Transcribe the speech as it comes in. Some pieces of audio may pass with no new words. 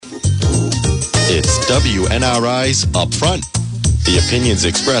It's WNRI's Upfront. The opinions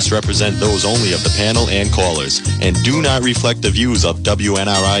expressed represent those only of the panel and callers and do not reflect the views of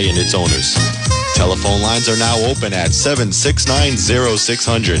WNRI and its owners. Telephone lines are now open at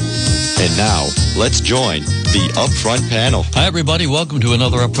 769-0600. And now, let's join the Upfront panel. Hi, everybody. Welcome to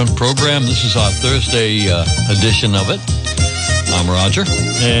another Upfront program. This is our Thursday edition of it. I'm Roger.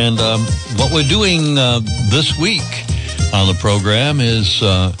 And what we're doing this week on the program is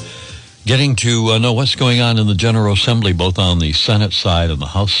getting to know what's going on in the General Assembly, both on the Senate side and the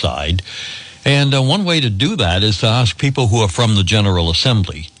House side. And one way to do that is to ask people who are from the General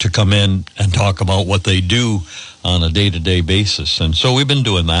Assembly to come in and talk about what they do on a day-to-day basis. And so we've been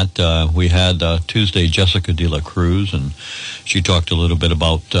doing that. We had Tuesday Jessica De La Cruz, and she talked a little bit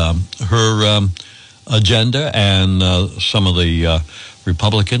about her agenda and some of the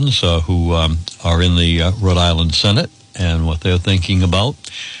Republicans who are in the Rhode Island Senate and what they're thinking about.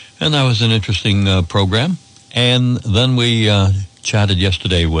 And that was an interesting program. And then we chatted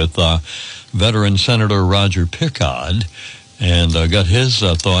yesterday with veteran Senator Roger Pickard and got his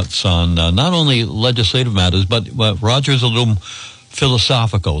thoughts on not only legislative matters, but Roger's a little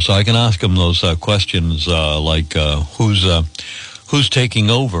philosophical. So I can ask him those questions like who's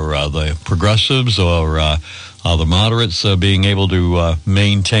taking over, the progressives or the moderates being able to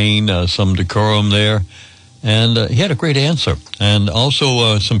maintain some decorum there. And he had a great answer, and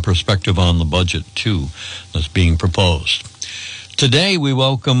also some perspective on the budget, too, that's being proposed. Today, we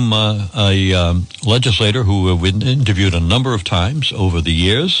welcome a legislator who we've interviewed a number of times over the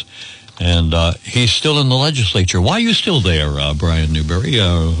years, and he's still in the legislature. Why are you still there, Brian Newberry?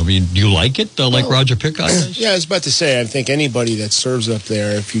 I mean, do you like it, like Roger Pickard does? Yeah, I was about to say, I think anybody that serves up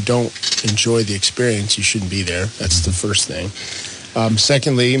there, if you don't enjoy the experience, you shouldn't be there. That's the first thing.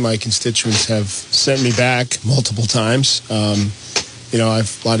 Secondly, my constituents have sent me back multiple times. I've a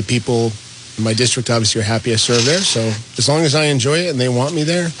lot of people in my district obviously are happy I serve there. So as long as I enjoy it and they want me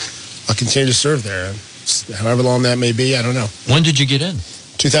there, I'll continue to serve there. However long that may be, I don't know. When did you get in?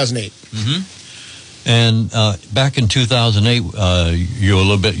 2008. Mm-hmm. And back in 2008, you were a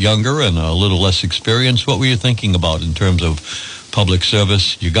little bit younger and a little less experienced. What were you thinking about in terms of public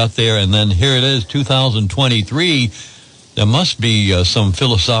service? You got there, and then here it is, 2023. There must be some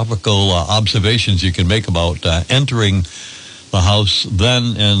philosophical observations you can make about entering the House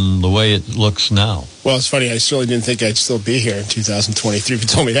then and the way it looks now. Well, it's funny. I certainly didn't think I'd still be here in 2023 if you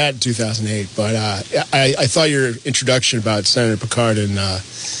told me that in 2008. But I thought your introduction about Senator Pickard and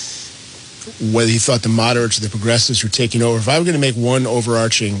whether he thought the moderates or the progressives were taking over. If I were going to make one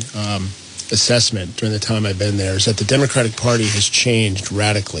overarching assessment during the time I've been there, is that the Democratic Party has changed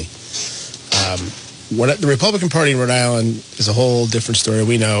radically. The Republican Party in Rhode Island is a whole different story.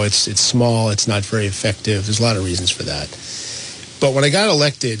 We know it's small, it's not very effective. There's a lot of reasons for that. But when I got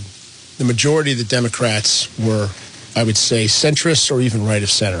elected, the majority of the Democrats were, I would say, centrist or even right of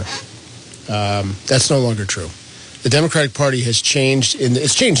center. That's no longer true. The Democratic Party has changed.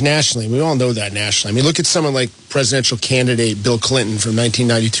 It's changed nationally. We all know that nationally. I mean, look at someone like presidential candidate Bill Clinton from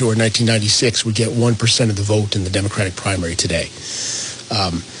 1992 or 1996 would get 1% of the vote in the Democratic primary today.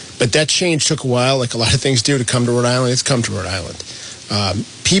 But that change took a while, like a lot of things do, to come to Rhode Island. It's come to Rhode Island.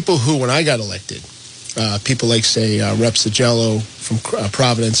 People who, when I got elected, people like, say, Rep. Sagello from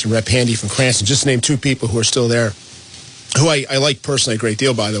Providence and Rep. Handy from Cranston, just to name two people who are still there, who I like personally a great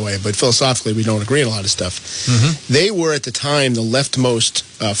deal, by the way, but philosophically we don't agree on a lot of stuff. Mm-hmm. They were, at the time, the leftmost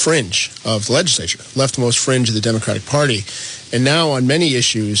fringe of the legislature, leftmost fringe of the Democratic Party. And now on many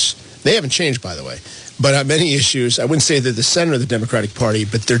issues, they haven't changed, by the way, but on many issues, I wouldn't say they're the center of the Democratic Party,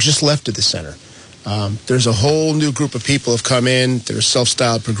 but they're just left of the center. There's a whole new group of people have come in. They're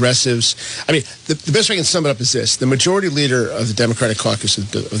self-styled progressives. I mean, the best way I can sum it up is this. The majority leader of the Democratic caucus of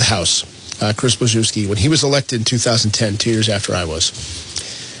the House, Chris Blazewski, when he was elected in 2010, 2 years after I was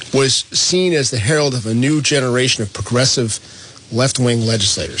seen as the herald of a new generation of progressive left-wing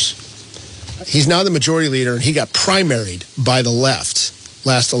legislators. He's now the majority leader, and he got primaried by the left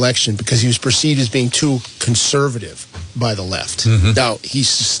last election because he was perceived as being too conservative by the left. Mm-hmm. Now, he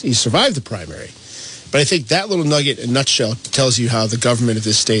survived the primary. But I think that little nugget in a nutshell tells you how the government of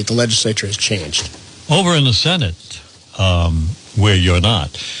this state, the legislature, has changed. Over in the Senate, where you're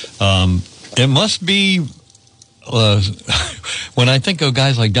not, it must be, when I think of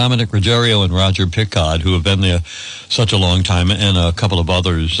guys like Dominic Ruggiero and Roger Pickard, who have been there such a long time, and a couple of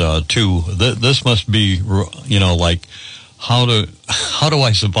others, too, this must be, like, how do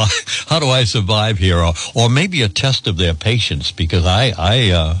I survive? How do I survive here? Or maybe a test of their patience, because I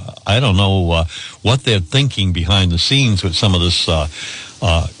don't know what they're thinking behind the scenes with some of this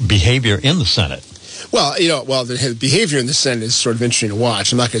behavior in the Senate. Well, the behavior in the Senate is sort of interesting to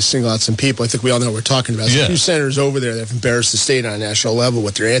watch. I'm not going to single out some people. I think we all know what we're talking about. There's a few senators over there that have embarrassed the state on a national level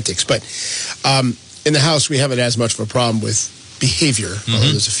with their antics. But in the House, we haven't as much of a problem with behavior.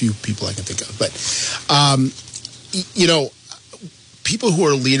 Although there's a few people I can think of. But, people who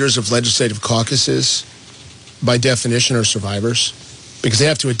are leaders of legislative caucuses, by definition, are survivors. Because they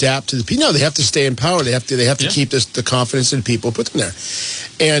have to adapt to the people. No, they have to stay in power. They have to keep the confidence in the people, put them there.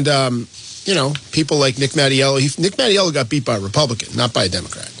 And, people like Nick Mattiello. Nick Mattiello got beat by a Republican, not by a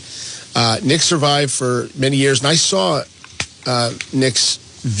Democrat. Nick survived for many years, and I saw Nick's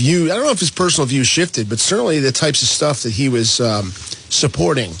view. I don't know if his personal view shifted, but certainly the types of stuff that he was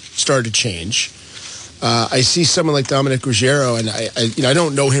supporting started to change. I see someone like Dominic Ruggiero, and I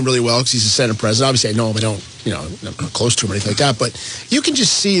don't know him really well because he's a Senate president. Obviously, I know him. I don't, I'm not close to him or anything like that. But you can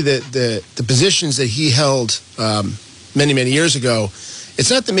just see the positions that he held many, many years ago. It's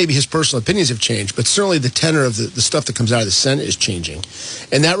not that maybe his personal opinions have changed, but certainly the tenor of the stuff that comes out of the Senate is changing.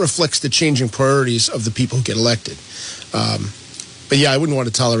 And that reflects the changing priorities of the people who get elected. But yeah, I wouldn't want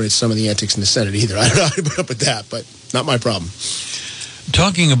to tolerate some of the antics in the Senate either. I don't know how to put up with that, but not my problem.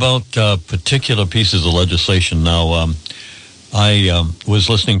 Talking about particular pieces of legislation now, I was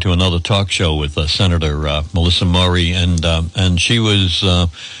listening to another talk show with Senator Melissa Murray, and she was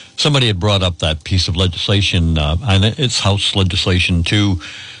somebody had brought up that piece of legislation, and it's House legislation to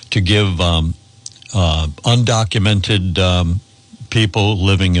give undocumented people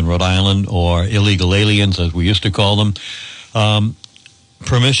living in Rhode Island, or illegal aliens, as we used to call them,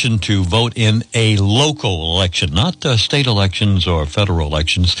 permission to vote in a local election, not state elections or federal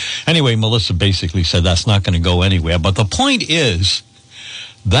elections. Anyway, Melissa basically said that's not going to go anywhere. But the point is,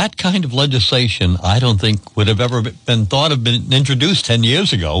 that kind of legislation, I don't think would have ever been thought of been introduced 10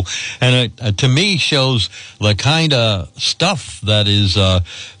 years ago. And it, to me, shows the kind of stuff that is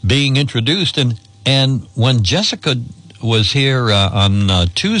being introduced. And when Jessica was here on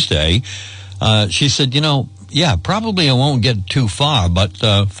Tuesday, she said, yeah, probably it won't get too far, but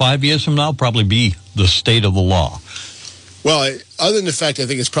 5 years from now, probably be the state of the law. Well, other than the fact I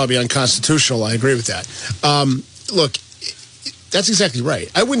think it's probably unconstitutional, I agree with that. Look, that's exactly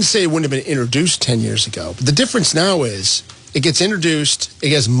right. I wouldn't say it wouldn't have been introduced 10 years ago. But the difference now is it gets introduced,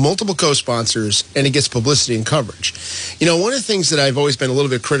 it has multiple co-sponsors, and it gets publicity and coverage. One of the things that I've always been a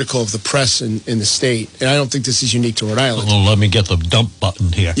little bit critical of the press in the state, and I don't think this is unique to Rhode Island. Well, let me get the dump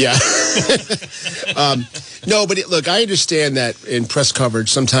button here. Yeah. No, but look, I understand that in press coverage,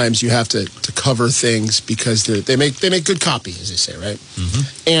 sometimes you have to cover things because they make good copy, as they say, right?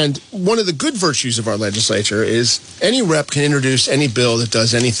 Mm-hmm. And one of the good virtues of our legislature is any rep can introduce any bill that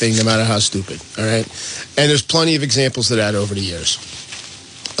does anything, no matter how stupid, all right? And there's plenty of examples of that over the years.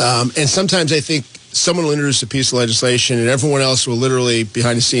 And sometimes I think someone will introduce a piece of legislation and everyone else will literally,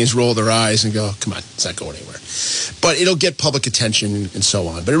 behind the scenes, roll their eyes and go, come on, it's not going anywhere. But it'll get public attention and so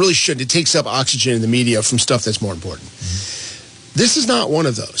on. But it really shouldn't. It takes up oxygen in the media from stuff that's more important. Mm-hmm. This is not one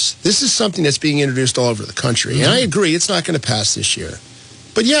of those. This is something that's being introduced all over the country. Mm-hmm. And I agree, it's not going to pass this year.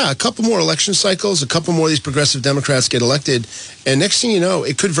 But yeah, a couple more election cycles, a couple more of these progressive Democrats get elected, and next thing you know,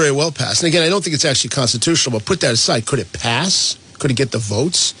 it could very well pass. And again, I don't think it's actually constitutional, but put that aside. Could it pass? Could it get the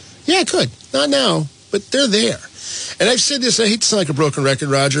votes? Yeah, it could. Not now, but they're there. And I've said this, I hate to sound like a broken record,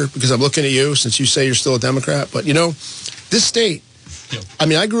 Roger, because I'm looking at you since you say you're still a Democrat. But, this state,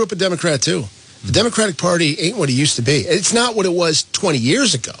 I grew up a Democrat too. The Democratic Party ain't what it used to be. It's not what it was 20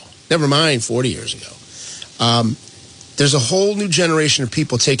 years ago. Never mind 40 years ago. There's a whole new generation of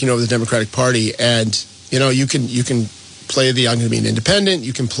people taking over the Democratic Party. And, you can play I'm going to be an independent.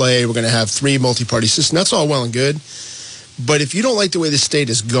 You can play, we're going to have 3 multi-party systems. That's all well and good. But if you don't like the way the state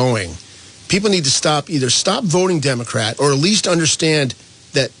is going, people need to either stop voting Democrat or at least understand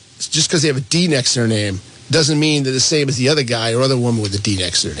that just because they have a D next to their name doesn't mean they're the same as the other guy or other woman with a D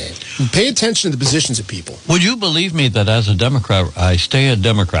next to their name. Pay attention to the positions of people. Would you believe me that as a Democrat, I stay a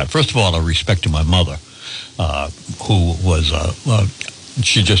Democrat? First of all, out of respect to my mother, who was,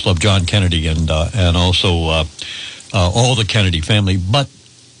 she just loved John Kennedy and also all the Kennedy family. But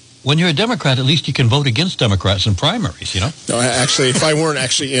when you're a Democrat, at least you can vote against Democrats in primaries, No, actually, if I weren't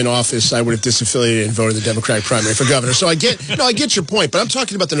actually in office, I would have disaffiliated and voted the Democratic primary for governor. So I get your point, but I'm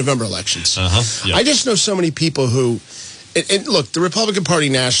talking about the November elections. Yeah. I just know so many people who, and look, the Republican Party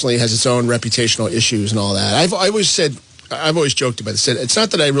nationally has its own reputational issues and all that. I've always joked about it. It's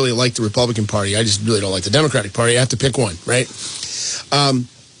not that I really like the Republican Party. I just really don't like the Democratic Party. I have to pick one, right?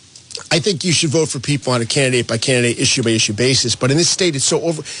 I think you should vote for people on a candidate-by-candidate, issue-by-issue basis. But in this state,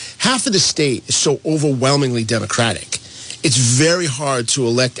 half of the state is so overwhelmingly Democratic. It's very hard to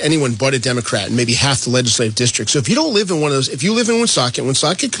elect anyone but a Democrat in maybe half the legislative district. So if you don't live in one of those, if you live in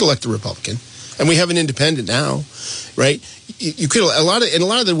Woonsocket could elect a Republican. And we have an independent now, right? You could a lot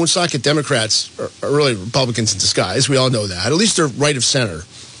of the Woonsocket Democrats are really Republicans in disguise. We all know that. At least they're right of center.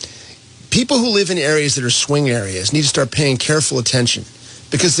 People who live in areas that are swing areas need to start paying careful attention,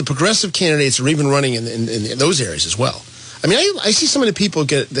 because the progressive candidates are even running in those areas as well. I mean, I see some of the people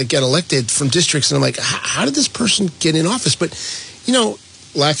that get elected from districts, and I'm like, how did this person get in office? But,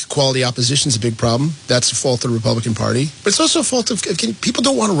 lack of quality opposition is a big problem. That's the fault of the Republican Party. But it's also a fault of people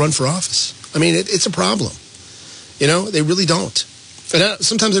don't want to run for office. I mean, it's a problem. They really don't. And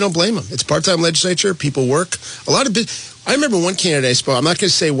sometimes I don't blame them. It's part-time legislature. People work. I remember one candidate I spoke. I'm not going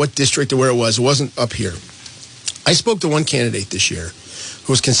to say what district or where it was. It wasn't up here. I spoke to one candidate this year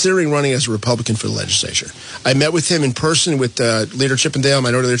who was considering running as a Republican for the legislature. I met with him in person with Leader Chippendale,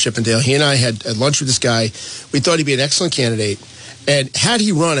 Minority Leader Chippendale. He and I had lunch with this guy. We thought he'd be an excellent candidate. And had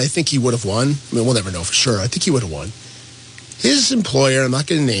he run, I think he would have won. I mean, we'll never know for sure. I think he would have won. His employer, I'm not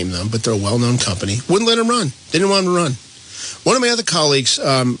going to name them, but they're a well-known company, wouldn't let him run. Didn't want him to run. One of my other colleagues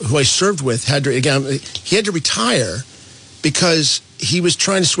who I served with he had to retire because he was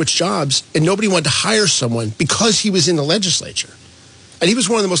trying to switch jobs, and nobody wanted to hire someone because he was in the legislature. And he was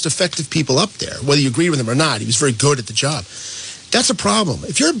one of the most effective people up there, whether you agree with him or not. He was very good at the job. That's a problem.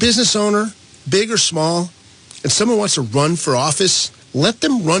 If you're a business owner, big or small, and someone wants to run for office, let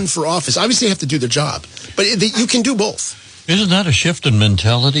them run for office. Obviously, they have to do their job, but you can do both. Isn't that a shift in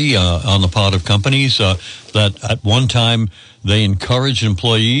mentality on the part of companies that at one time they encourage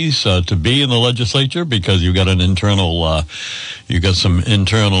employees to be in the legislature because you got some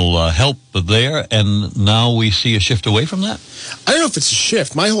internal help there, and now we see a shift away from that? I don't know if it's a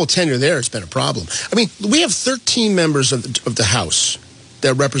shift. My whole tenure there has been a problem. I mean, we have 13 members of the House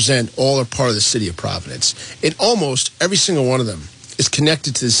that represent all or part of the city of Providence, and almost every single one of them is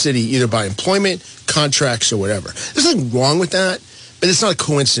connected to the city either by employment, contracts, or whatever. There's nothing wrong with that, but it's not a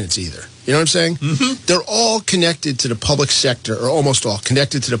coincidence either. You know what I'm saying? Mm-hmm. They're all connected to the public sector, or almost all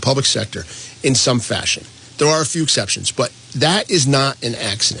connected to the public sector in some fashion. There are a few exceptions, but that is not an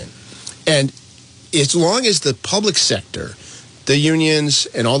accident. And as long as the public sector, the unions,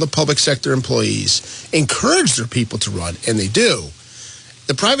 and all the public sector employees encourage their people to run, and they do,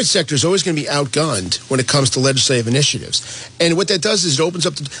 the private sector is always going to be outgunned when it comes to legislative initiatives. And what that does is it opens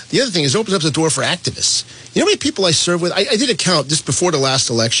up the other thing is it opens up the door for activists. You know how many people I serve with? I did a count just before the last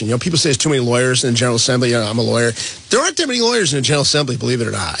election. People say there's too many lawyers in the General Assembly. I'm a lawyer. There aren't that many lawyers in the General Assembly, believe it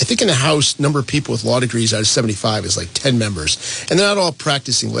or not. I think in the House, number of people with law degrees out of 75 is like 10 members. And they're not all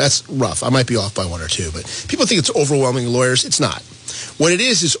practicing. That's rough. I might be off by one or two. But people think it's overwhelming lawyers. It's not. What it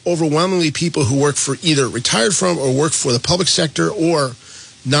is overwhelmingly people who work for either retired from or work for the public sector or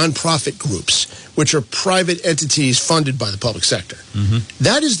nonprofit groups, which are private entities funded by the public sector. Mm-hmm.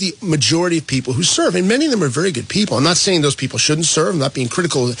 That is the majority of people who serve, and many of them are very good people. I'm not saying those people shouldn't serve. I'm not being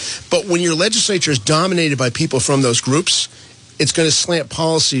critical. But when your legislature is dominated by people from those groups, it's going to slant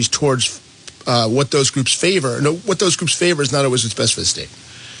policies towards what those groups favor. And what those groups favor is not always what's best for the state.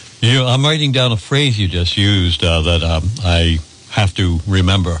 I'm writing down a phrase you just used that I have to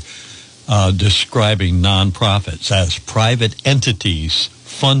remember, describing nonprofits as private entities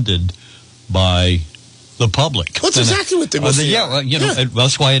funded by the public. That's exactly what they must say.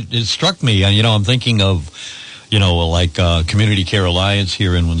 That's why it struck me. I'm thinking of, like Community Care Alliance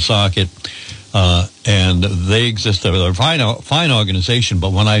here in Woonsocket, and they exist. They're a fine organization,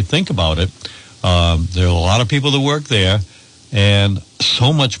 but when I think about it, there are a lot of people that work there, and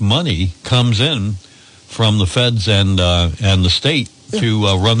so much money comes in from the feds and the state to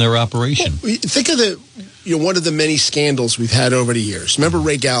run their operation. Well, think of one of the many scandals we've had over the years. Remember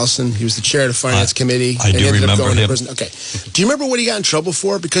Ray Gallison? He was the chair of the Finance Committee. I do remember him. Okay. Do you remember what he got in trouble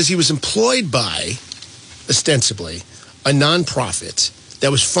for? Because he was employed by, ostensibly, a nonprofit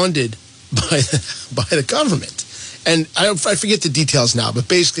that was funded by the government. And I forget the details now, but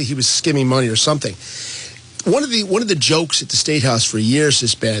basically he was skimming money or something. One of the jokes at the State House for years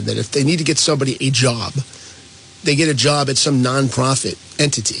has been that if they need to get somebody a job, they get a job at some nonprofit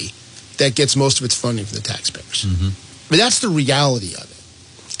entity that gets most of its funding from the taxpayers. Mm-hmm. But that's the reality of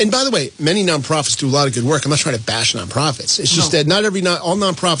it. And by the way, many nonprofits do a lot of good work. I'm not trying to bash nonprofits. It's just that all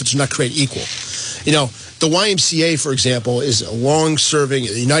nonprofits are not created equal. The YMCA, for example, is a long-serving,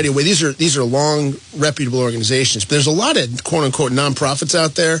 United Way. These are long, reputable organizations. But there's a lot of quote-unquote nonprofits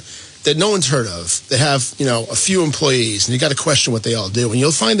out there that no one's heard of, that have, a few employees, and you got to question what they all do. And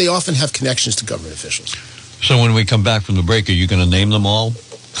you'll find they often have connections to government officials. So when we come back from the break, are you going to name them all?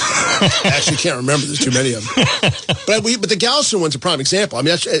 I actually can't remember. There's too many of them. But the Gallison one's a prime example. I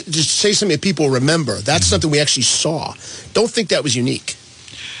mean, just say something that people remember. That's something we actually saw. Don't think that was unique.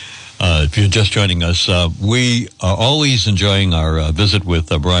 If you're just joining us, we are always enjoying our visit with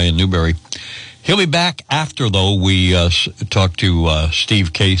Brian Newberry. He'll be back after, though, we talk to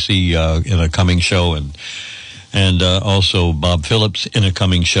Steve Casey in a coming show, and also Bob Phillips in a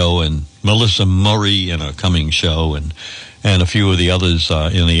coming show, and Melissa Murray in a coming show, and a few of the others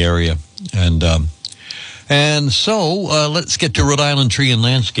in the area. And so let's get to Rhode Island Tree and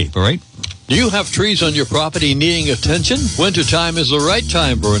Landscape, all right? Do you have trees on your property needing attention? Wintertime is the right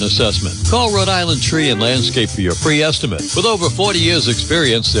time for an assessment. Call Rhode Island Tree and Landscape for your free estimate. With over 40 years'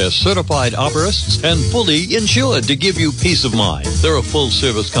 experience, they're certified arborists and fully insured to give you peace of mind. They're a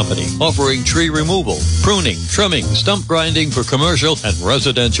full-service company offering tree removal, pruning, trimming, stump grinding for commercial and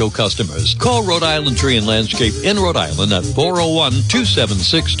residential customers. Call Rhode Island Tree and Landscape in Rhode Island at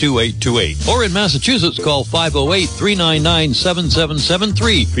 401-276-2828. Or in Massachusetts, call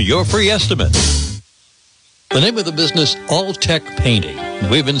 508-399-7773 for your free estimate. The name of the business, All Tech Painting.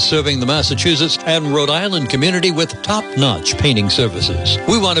 We've been serving the Massachusetts and Rhode Island community with top-notch painting services.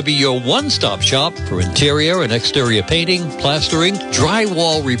 We want to be your one-stop shop for interior and exterior painting, plastering,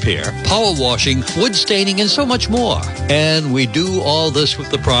 drywall repair, power washing, wood staining, and so much more. And we do all this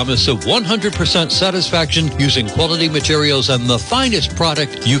with the promise of 100% satisfaction using quality materials and the finest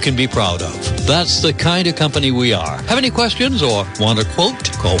product you can be proud of. That's the kind of company we are. Have any questions or want a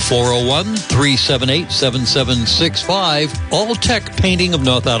quote? Call 401-378-7765. All Tech Painting of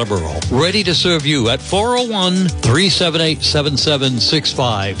North Attleboro. Ready to serve you at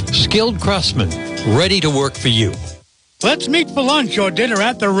 401-378-7765. Skilled craftsmen, ready to work for you. Let's meet for lunch or dinner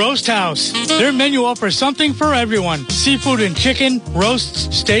at the Roast House. Their menu offers something for everyone. Seafood and chicken,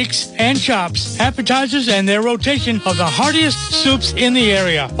 roasts, steaks, and chops, appetizers, and their rotation of the heartiest soups in the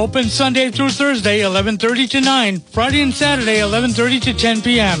area. Open Sunday through Thursday, 11:30 to 9. Friday and Saturday, 11:30 to 10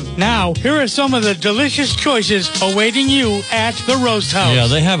 p.m. Now, here are some of the delicious choices awaiting you at the Roast House. Yeah,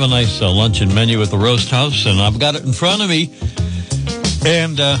 they have a nice luncheon menu at the Roast House, and I've got it in front of me.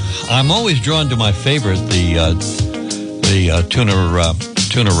 And I'm always drawn to my favorite, the tuna wrap,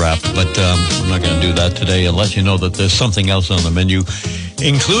 but I'm not going to do that today and let you know that there's something else on the menu,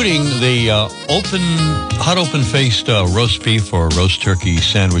 including the hot open-faced roast beef or roast turkey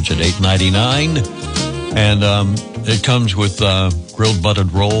sandwich at $8.99, and it comes with grilled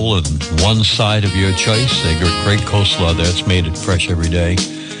buttered roll and one side of your choice. They got great coleslaw there. It's made it fresh every day,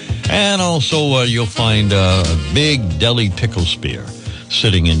 and also you'll find a big deli pickle spear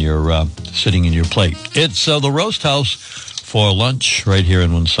sitting in your plate. It's the Roast House for lunch right here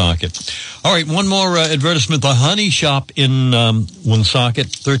in Woonsocket. All right, one more advertisement. The Honey Shop in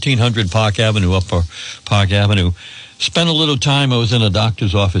Woonsocket, 1300 Park Avenue, Upper Park Avenue. Spent a little time. I was in a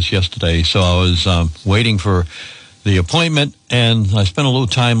doctor's office yesterday, so I was waiting for the appointment, and I spent a little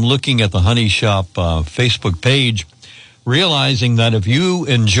time looking at the Honey Shop Facebook page, realizing that if you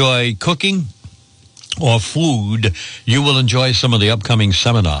enjoy cooking or food, you will enjoy some of the upcoming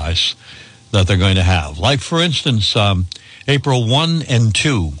seminars that they're going to have. Like, for instance, April 1 and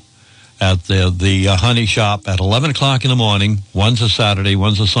 2 at the Honey Shop at 11 o'clock in the morning. One's a Saturday,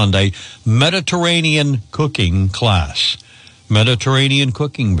 one's a Sunday. Mediterranean cooking class. Mediterranean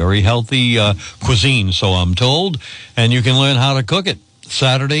cooking, very healthy cuisine, so I'm told. And you can learn how to cook it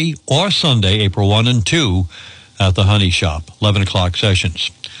Saturday or Sunday, April 1 and 2 at the Honey Shop, 11 o'clock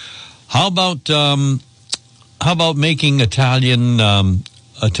sessions. How about making Italian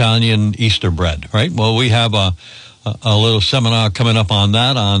Easter bread, right? Well, we have a little seminar coming up on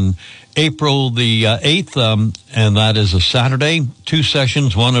that on April the 8th, and that is a Saturday. 2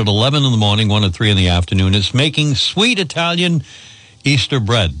 sessions, one at 11 in the morning, one at 3 in the afternoon. It's making sweet Italian Easter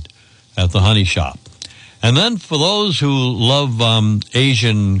bread at the Honey Shop. And then for those who love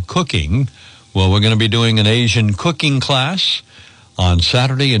Asian cooking, well, we're going to be doing an Asian cooking class on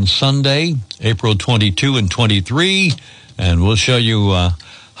Saturday and Sunday, April 22 and 23, and we'll show you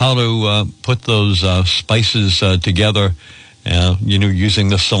how to put those spices together, using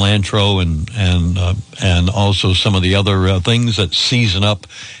the cilantro and also some of the other things that season up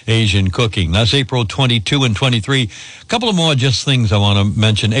Asian cooking. That's April 22 and 23. A couple of more just things I want to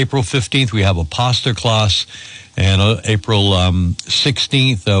mention. April 15th, we have a pasta class, and April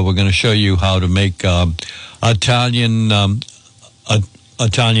 16th, we're going to show you how to make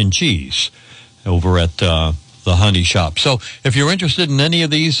Italian cheese over at the Honey Shop. So if you're interested in any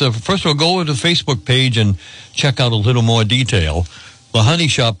of these, first of all, go over to the Facebook page and check out a little more detail. The Honey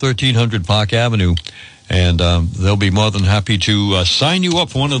Shop, 1300 Park Avenue, and they'll be more than happy to sign you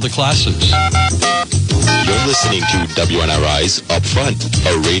up for one of the classes. You're listening to WNRI's Up Front,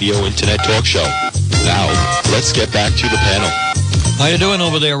 a radio internet talk show. Now, let's get back to the panel. How you doing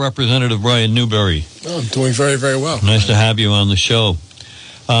over there, Representative Brian Newberry? Oh, I'm doing very, very well. Nice to have you on the show.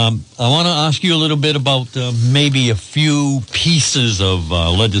 I want to ask you a little bit about maybe a few pieces of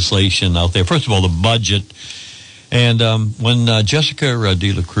legislation out there. First of all, the budget. And when Jessica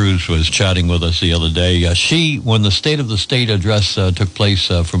De La Cruz was chatting with us the other day, when the State of the State address took place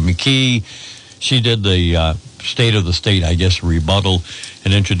from McKee, she did the State of the State, I guess, rebuttal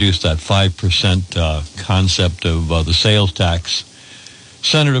and introduced that 5% concept of the sales tax.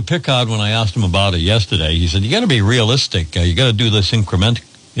 Senator Pickard, when I asked him about it yesterday, he said, you got to be realistic. You got to do this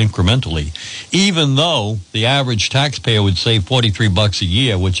incrementally. Even though the average taxpayer would save $43 a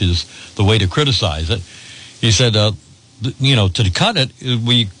year, which is the way to criticize it, he said, to cut it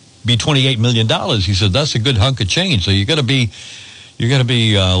would be $28 million. He said, that's a good hunk of change. So you got to be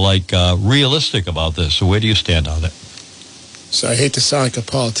realistic about this. So where do you stand on it? So I hate to sound like a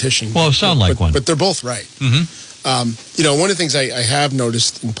politician. Well, sound like one. But they're both right. Mm-hmm. One of the things I have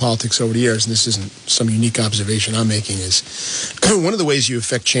noticed in politics over the years, and this isn't some unique observation I'm making, is one of the ways you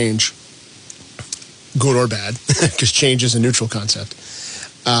affect change, good or bad, because change is a neutral concept,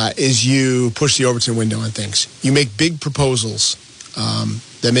 is you push the Overton window on things. You make big proposals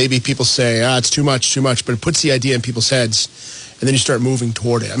that maybe people say, it's too much, but it puts the idea in people's heads, and then you start moving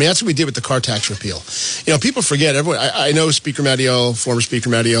toward it. I mean, that's what we did with the car tax repeal. People forget. I know Speaker Mattiello, former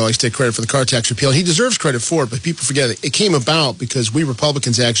Speaker Mattiello, likes to take credit for the car tax repeal. He deserves credit for it, but people forget it came about because we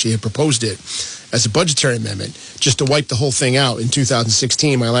Republicans actually had proposed it as a budgetary amendment just to wipe the whole thing out in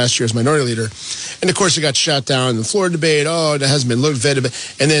 2016, my last year as minority leader. And, of course, it got shot down in the floor debate. It hasn't been vetted.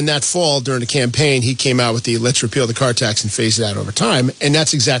 And then that fall, during the campaign, he came out with the let's repeal the car tax and phase it out over time, and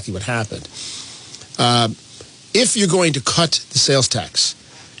that's exactly what happened. If you're going to cut the sales tax,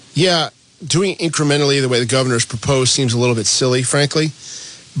 doing it incrementally the way the governor's proposed seems a little bit silly, frankly.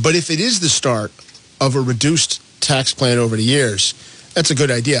 But if it is the start of a reduced tax plan over the years, that's a good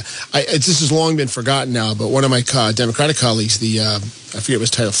idea. This has long been forgotten now, but one of my Democratic colleagues, I forget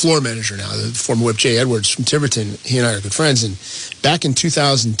his title, floor manager now, the former whip, Jay Edwards from Tiverton, he and I are good friends. And back in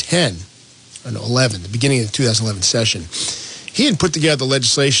 2011, the beginning of the 2011 session, he had put together the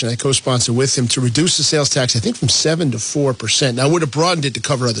legislation I co-sponsored with him to reduce the sales tax, I think, from 7% to 4%. Now, I would have broadened it to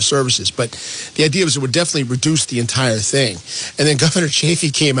cover other services, but the idea was it would definitely reduce the entire thing. And then Governor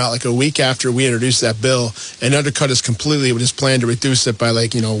Chafee came out like a week after we introduced that bill and undercut us completely with his plan to reduce it by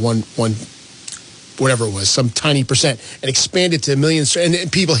one whatever it was, some tiny percent, and expand it to millions. And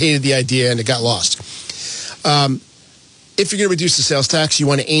people hated the idea, and it got lost. If you're going to reduce the sales tax, you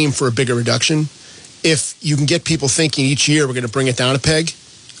want to aim for a bigger reduction. If you can get people thinking each year we're going to bring it down a peg,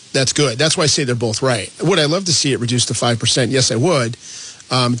 that's good. That's why I say they're both right. Would I love to see it reduced to 5%? Yes, I would.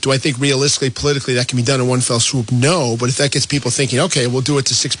 Do I think realistically, politically, that can be done in one fell swoop? No. But if that gets people thinking, okay, we'll do it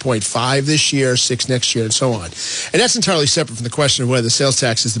to 6.5 this year, 6 next year, and so on. And that's entirely separate from the question of whether the sales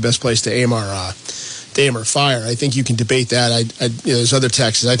tax is the best place to aim our fire. I think you can debate that. There's other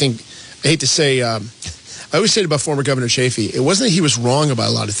taxes. I hate to say... I always say about former Governor Chafee, it wasn't that he was wrong about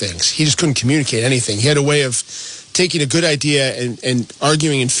a lot of things. He just couldn't communicate anything. He had a way of taking a good idea and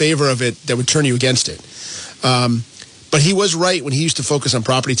arguing in favor of it that would turn you against it. But he was right when he used to focus on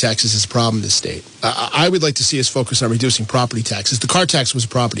property taxes as a problem in this state. I would like to see us focus on reducing property taxes. The car tax was a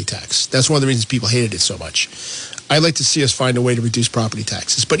property tax. That's one of the reasons people hated it so much. I'd like to see us find a way to reduce property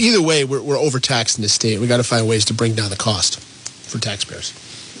taxes. But either way, we're overtaxed in this state. We've got to find ways to bring down the cost for taxpayers.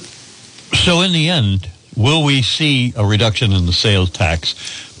 So in the end, will we see a reduction in the sales tax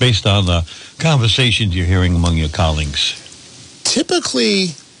based on the conversations you're hearing among your colleagues?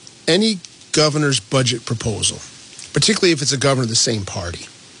 Typically, any governor's budget proposal, particularly if it's a governor of the same party,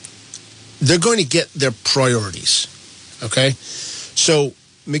 they're going to get their priorities, okay? So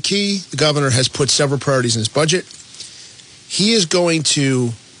McKee, the governor, has put several priorities in his budget. He is going to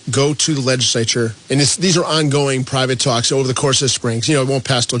go to the legislature, and these are ongoing private talks over the course of the spring. It won't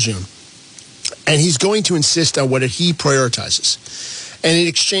pass till June. And he's going to insist on what he prioritizes. And in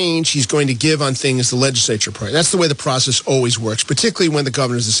exchange, he's going to give on things the legislature prioritizes. That's the way the process always works, particularly when the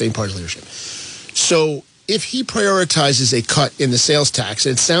governor is the same party leadership. So if he prioritizes a cut in the sales tax,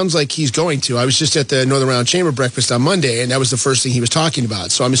 and it sounds like he's going to. I was just at the Northern Round Chamber breakfast on Monday, and that was the first thing he was talking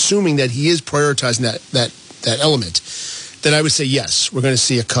about. So I'm assuming that he is prioritizing that element. Then I would say, yes, we're going to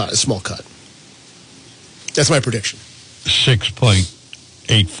see a small cut. That's my prediction.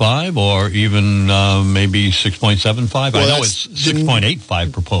 6.85 or even maybe 6.75. Well, I know it's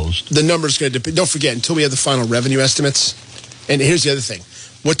 6.85 proposed. The number's going to depend. Don't forget, until we have the final revenue estimates. And here's the other thing.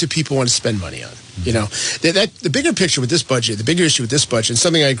 What do people want to spend money on? The bigger picture with this budget, the bigger issue with this budget, and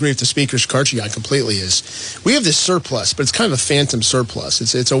something I agree with the Speaker Shikarchi on completely is we have this surplus, but it's kind of a phantom surplus.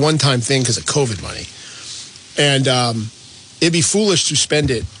 It's a one-time thing because of COVID money. And it'd be foolish to spend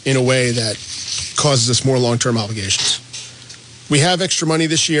it in a way that causes us more long-term obligations. We have extra money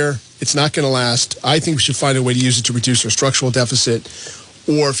this year. It's not going to last. I think we should find a way to use it to reduce our structural deficit.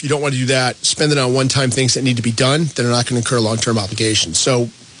 Or if you don't want to do that, spend it on one-time things that need to be done that are not going to incur long-term obligations. So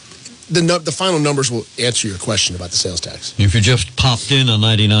the final numbers will answer your question about the sales tax. If you just popped in on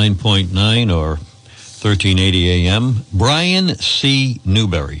 99.9 or 1380 AM, Brian C.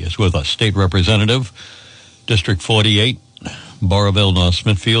 Newberry is with us, State Representative, District 48, Burrillville, North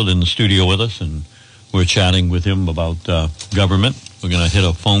Smithfield, in the studio with us, and we're chatting with him about government. We're going to hit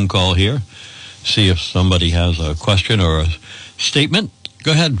a phone call here, see if somebody has a question or a statement.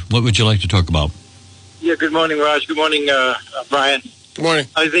 Go ahead. What would you like to talk about? Yeah, good morning, Raj. Good morning, Brian. Good morning.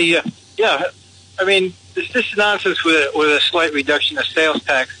 This nonsense with a slight reduction of sales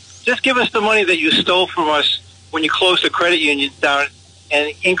tax. Just give us the money that you stole from us when you closed the credit unions down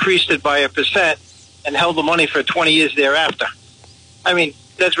and increased it by 1% and held the money for 20 years thereafter. I mean,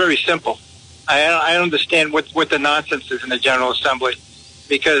 that's very simple. I don't understand what the nonsense is in the General Assembly,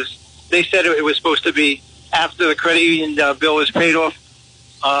 because they said it was supposed to be after the credit union bill is paid off,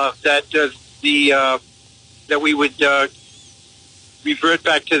 that we would revert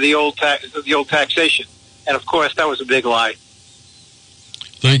back to the old taxation, and of course that was a big lie.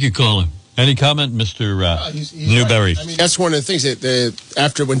 Thank you, Colin. Any comment, Mr. Newberry? Right. I mean, that's one of the things that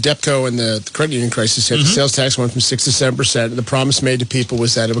after when DEPCO and the credit union crisis hit, the sales tax went from 6 to 7%. And the promise made to people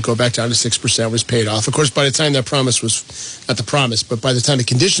was that it would go back down to 6%, was paid off. Of course, by the time that promise was, not the promise, but by the time the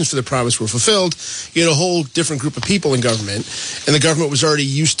conditions for the promise were fulfilled, you had a whole different group of people in government, and the government was already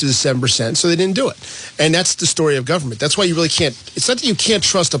used to the 7%, so they didn't do it. And that's the story of government. That's why you really can't, it's not that you can't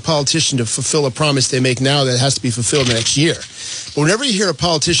trust a politician to fulfill a promise they make now that has to be fulfilled the next year. But whenever you hear a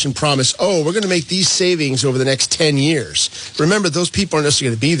politician promise, oh, we're going to make these savings over the next 10 years, remember, those people aren't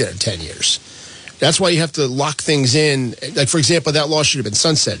necessarily going to be there in 10 years. That's why you have to lock things in. Like, for example, that law should have been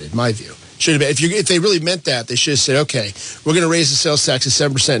sunsetted, in my view. Should have been. If they really meant that, they should have said, okay, we're going to raise the sales tax to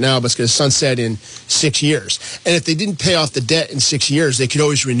 7% now, but it's going to sunset in 6 years. And if they didn't pay off the debt in 6 years, they could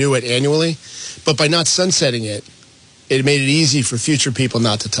always renew it annually. But by not sunsetting it, it made it easy for future people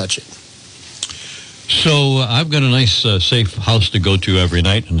not to touch it. So I've got a nice, safe house to go to every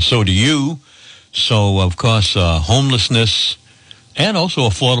night, and so do you. So, of course, homelessness and also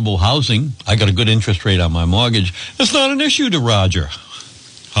affordable housing. I got a good interest rate on my mortgage. It's not an issue to Roger.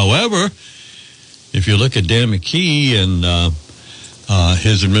 However, if you look at Dan McKee and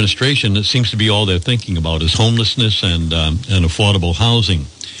his administration, it seems to be all they're thinking about is homelessness and affordable housing.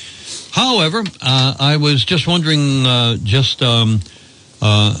 However, I was just wondering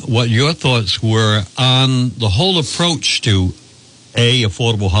what your thoughts were on the whole approach to A,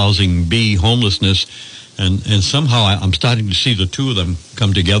 affordable housing, B, homelessness, and somehow I'm starting to see the two of them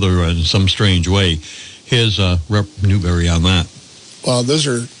come together in some strange way. Here's Rep. Newberry on that. Well, those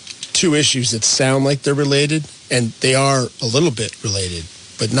are two issues that sound like they're related, and they are a little bit related,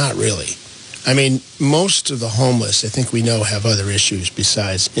 but not really. I mean, most of the homeless, I think we know, have other issues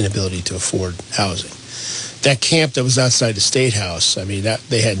besides inability to afford housing. That camp that was outside the State House, I mean,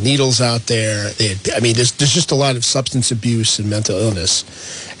 they had needles out there. There's just a lot of substance abuse and mental illness.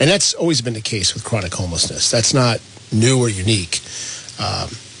 And that's always been the case with chronic homelessness. That's not new or unique.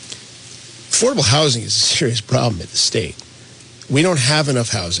 Affordable housing is a serious problem in the state. We don't have enough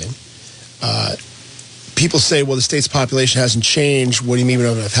housing. People say, well, the state's population hasn't changed. What do you mean we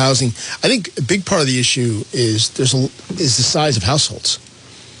don't have enough housing? I think a big part of the issue is the size of households.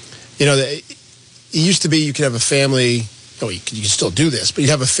 You know, it used to be you could have a family, you can still do this, but you'd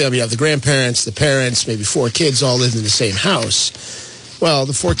have a family, you have the grandparents, the parents, maybe 4 kids all living in the same house. Well,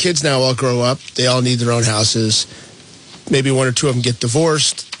 the 4 kids now all grow up. They all need their own houses. Maybe 1 or 2 of them get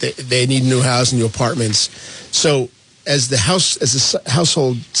divorced. They need a new house, new apartments. So as the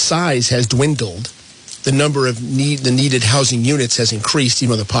household size has dwindled, the number of the needed housing units has increased,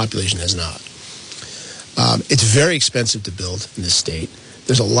 even though the population has not. It's very expensive to build in this state.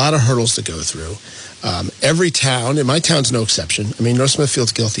 There's a lot of hurdles to go through. Every town, and my town's no exception. I mean, North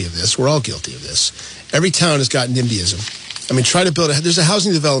Smithfield's guilty of this. We're all guilty of this. Every town has got NIMBYism. I mean, there's a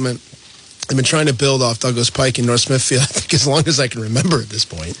housing development I've been trying to build off Douglas Pike in North Smithfield, I think, as long as I can remember at this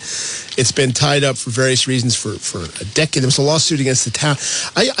point. It's been tied up for various reasons for a decade. There was a lawsuit against the town.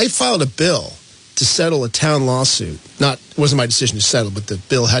 I filed a bill to settle a town lawsuit. It wasn't my decision to settle, but the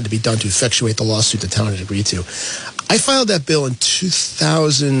bill had to be done to effectuate the lawsuit the town had agreed to. I filed that bill in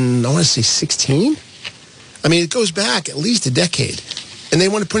 2016. I mean, it goes back at least a decade. And they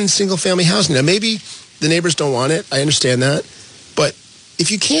want to put in single-family housing. Now, maybe the neighbors don't want it. I understand that. But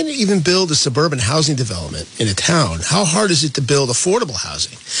if you can't even build a suburban housing development in a town, how hard is it to build affordable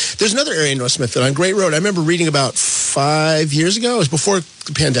housing? There's another area in North Smithfield on Great Road. I remember reading about 5 years ago. It was before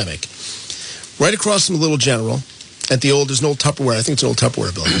the pandemic. Right across from Little General, there's an old Tupperware. I think it's an old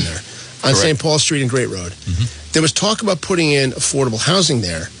Tupperware building there on St. Paul Street and Great Road. There was talk about putting in affordable housing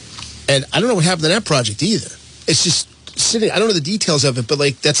there, and I don't know what happened to that project either. It's just sitting. I don't know the details of it, but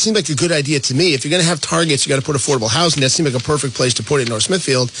like that seemed like a good idea to me. If you're going to have targets, you got to put affordable housing. That seemed like a perfect place to put it in North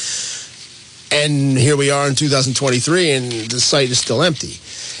Smithfield. And here we are in 2023, and the site is still empty.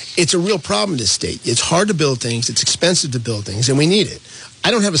 It's a real problem in this state. It's hard to build things. It's expensive to build things, and we need it.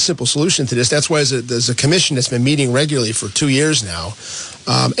 I don't have a simple solution to this. That's why there's a commission that's been meeting regularly for 2 years now.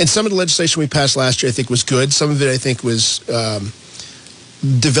 And some of the legislation we passed last year, I think, was good. Some of it, I think, was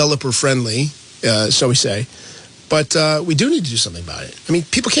developer-friendly, so we say. But we do need to do something about it. I mean,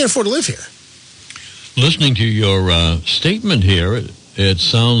 people can't afford to live here. Listening to your statement here, it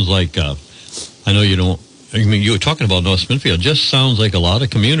sounds like, I know you don't, I mean, you were talking about North Smithfield. It just sounds like a lot of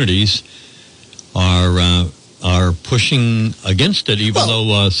communities are pushing against it, even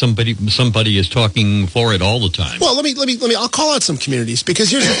though somebody is talking for it all the time. Well, let me. I'll call out some communities because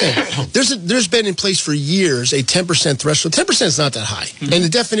here's the thing: there's been in place for years a 10% threshold. 10% is not that high, and the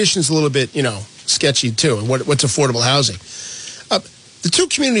definition is a little bit sketchy too. And what's affordable housing? The two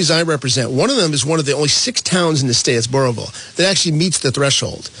communities I represent, one of them is one of the only 6 towns in the state, it's Burrowville, that actually meets the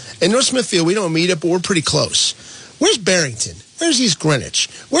threshold. In North Smithfield, we don't meet it, but we're pretty close. Where's Barrington? Where's East Greenwich?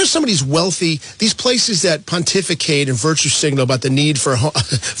 Where's some of these wealthy, these places that pontificate and virtue signal about the need for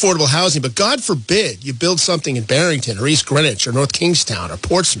affordable housing, but God forbid you build something in Barrington or East Greenwich or North Kingstown or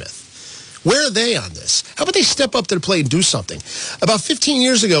Portsmouth? Where are they on this? How about they step up to the plate and do something? About 15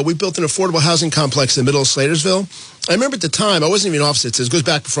 years ago, we built an affordable housing complex in the middle of Slatersville. I remember at the time, I wasn't even in office. It goes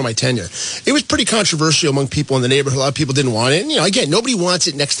back before my tenure. It was pretty controversial among people in the neighborhood. A lot of people didn't want it. And, again, nobody wants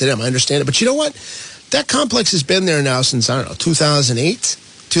it next to them. I understand it. But you know what? That complex has been there now since, 2008,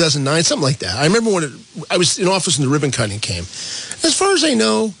 2009, something like that. I remember when I was in office when the ribbon cutting came. As far as I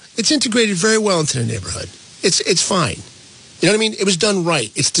know, it's integrated very well into the neighborhood. It's fine. You know what I mean? It was done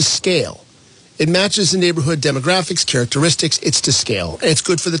right. It's to scale. It matches the neighborhood demographics, characteristics. It's to scale. And it's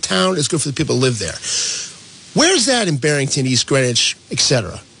good for the town. It's good for the people who live there. Where's that in Barrington, East Greenwich,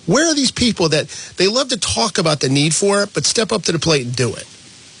 etc.? Where are these people that they love to talk about the need for it, but step up to the plate and do it?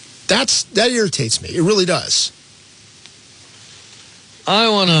 That irritates me. It really does. I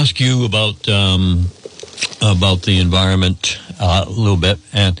want to ask you about the environment a little bit.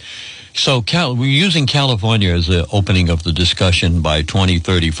 And so we're using California as the opening of the discussion. By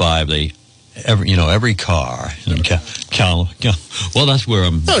 2035, every car in well, that's where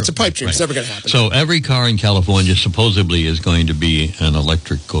I'm. No, it's a pipe dream. Right. It's never going to happen. So every car in California supposedly is going to be an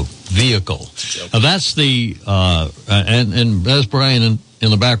electrical vehicle. That's the and there's Brian in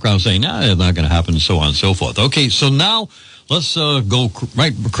the background saying, "No, it's not going to happen," and so on and so forth. Okay, so now let's go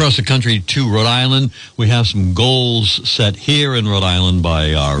right across the country to Rhode Island. We have some goals set here in Rhode Island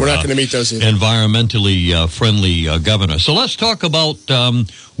by our we're not going to meet those either. Environmentally friendly governor. So let's talk about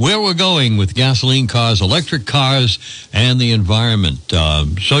where we're going with gasoline cars, electric cars, and the environment.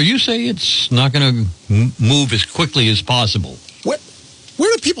 So you say it's not going to move as quickly as possible.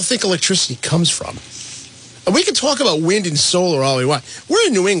 Where do people think electricity comes from? And we can talk about wind and solar all we want. We're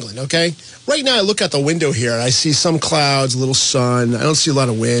in New England, okay? Right now I look out the window here and I see some clouds, a little sun. I don't see a lot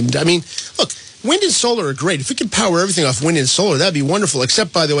of wind. I mean, look, wind and solar are great. If we could power everything off wind and solar, that'd be wonderful.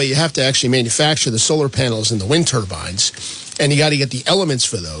 Except, by the way, you have to actually manufacture the solar panels and the wind turbines. And you got to get the elements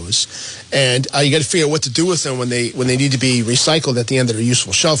for those. And you got to figure out what to do with them when they need to be recycled at the end of their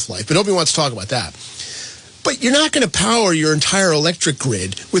useful shelf life. But nobody wants to talk about that. But you're not going to power your entire electric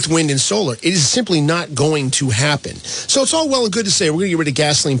grid with wind and solar. It is simply not going to happen. So it's all well and good to say we're going to get rid of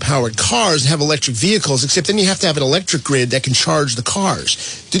gasoline-powered cars and have electric vehicles, except then you have to have an electric grid that can charge the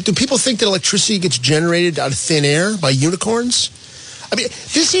cars. Do people think that electricity gets generated out of thin air by unicorns? I mean,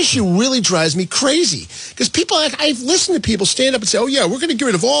 this issue really drives me crazy because people, I've listened to people stand up and say, oh, yeah, we're going to get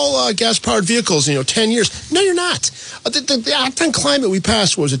rid of all gas-powered vehicles in 10 years. No, you're not. The Act on Climate we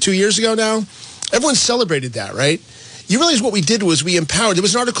passed, what was it, 2 years ago now? Everyone celebrated that, right? You realize what we did was we empowered. There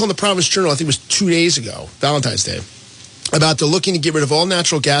was an article in the Providence Journal, I think it was 2 days ago, Valentine's Day, about the looking to get rid of all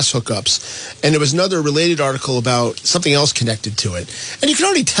natural gas hookups. And there was another related article about something else connected to it. And you can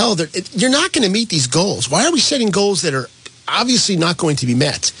already tell that you're not going to meet these goals. Why are we setting goals that are obviously not going to be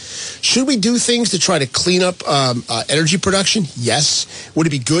met? Should we do things to try to clean up energy production? Yes. Would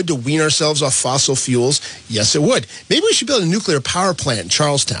it be good to wean ourselves off fossil fuels? Yes, it would. Maybe we should build a nuclear power plant in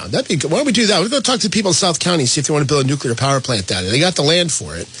Charlestown. That'd be good. Why don't we do that? We're going to talk to the people in South County and see if they want to build a nuclear power plant down there. They got the land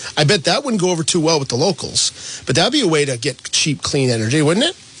for it. I bet that wouldn't go over too well with the locals. But that'd be a way to get cheap, clean energy, wouldn't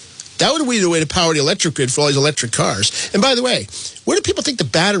it? That would be the way to power the electric grid for all these electric cars. And by the way, where do people think the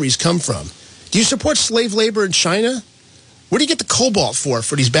batteries come from? Do you support slave labor in China? Where do you get the cobalt for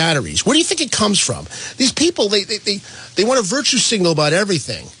these batteries? Where do you think it comes from? These people, they want a virtue signal about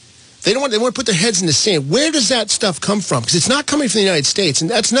everything. They want to put their heads in the sand. Where does that stuff come from? Because it's not coming from the United States,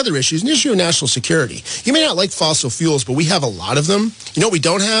 and that's another issue. It's an issue of national security. You may not like fossil fuels, but we have a lot of them. You know what we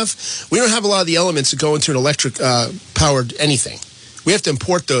don't have? We don't have a lot of the elements that go into an electric powered anything. We have to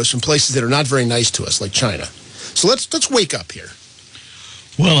import those from places that are not very nice to us, like China. So let's wake up here.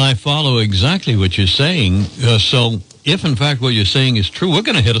 Well, I follow exactly what you're saying. So if, in fact, what you're saying is true, we're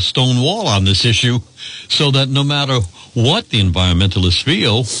going to hit a stone wall on this issue so that no matter what the environmentalists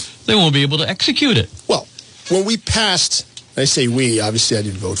feel, they won't be able to execute it. Well, when we passed, I say we, obviously I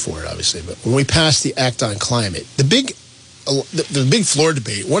didn't vote for it, obviously, but when we passed the Act on Climate, the big floor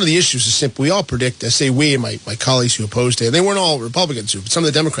debate, one of the issues is simple. We all predict, I say we and my colleagues who opposed it, they weren't all Republicans, but some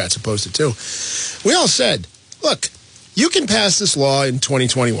of the Democrats opposed it too. We all said, look, you can pass this law in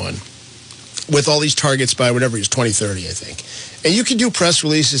 2021 with all these targets by whatever it is, 2030, I think. And you can do press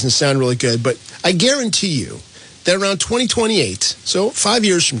releases and sound really good, but I guarantee you that around 2028, so 5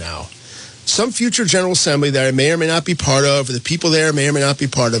 years from now, some future General Assembly that I may or may not be part of, or the people there may or may not be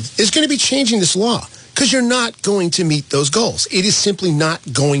part of, is going to be changing this law. Because you're not going to meet those goals. It is simply not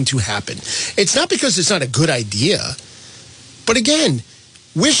going to happen. It's not because it's not a good idea. But again,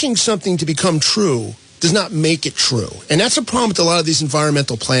 wishing something to become true does not make it true. And that's a problem with a lot of these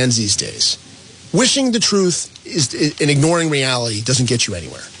environmental plans these days. Wishing the truth and ignoring reality doesn't get you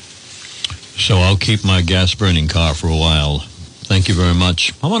anywhere. So I'll keep my gas-burning car for a while. Thank you very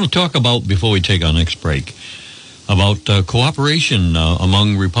much. I want to talk about, before we take our next break, about cooperation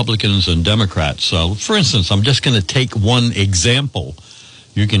among Republicans and Democrats. For instance, I'm just going to take one example.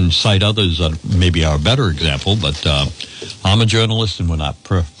 You can cite others that maybe are a better example, but I'm a journalist and we're not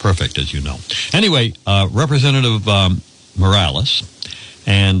perfect, as you know. Anyway, Representative Morales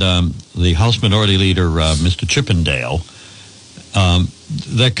and the House Minority Leader, Mr. Chippendale,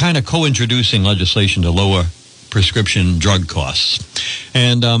 they're kind of co-introducing legislation to lower prescription drug costs.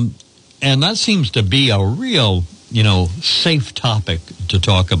 And that seems to be a real, safe topic to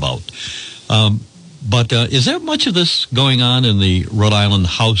talk about. But is there much of this going on in the Rhode Island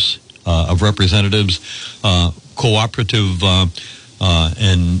House of Representatives, cooperative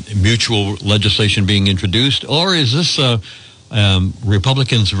and mutual legislation being introduced? Or is this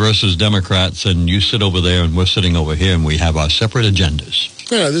Republicans versus Democrats, and you sit over there and we're sitting over here and we have our separate agendas?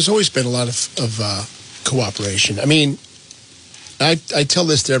 There's always been a lot of cooperation. I mean, I tell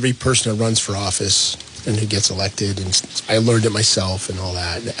this to every person who runs for office and who gets elected, and I learned it myself and all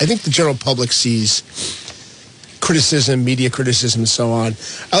that. I think the general public sees criticism, media criticism, and so on.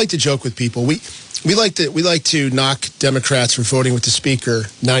 I like to joke with people. We like to knock Democrats for voting with the Speaker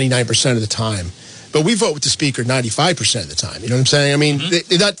 99% of the time, but we vote with the Speaker 95% of the time. You know what I'm saying? I mean,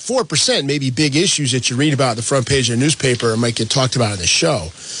 that 4% may be big issues that you read about on the front page of a newspaper or might get talked about on the show,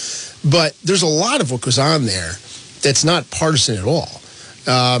 but there's a lot of what goes on there that's not partisan at all.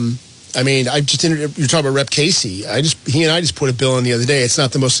 I mean, you're talking about Rep. Casey. He and I just put a bill in the other day. It's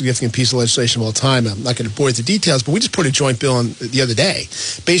not the most significant piece of legislation of all time. I'm not going to bore you with the details, but we just put a joint bill in the other day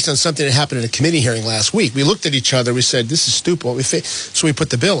based on something that happened in a committee hearing last week. We looked at each other. We said, this is stupid. So we put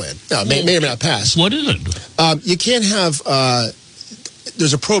the bill in. Now, it may or may not pass. What is it? You can't have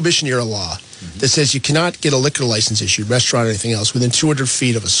there's a Prohibition-era law that says you cannot get a liquor license issued, restaurant or anything else, within 200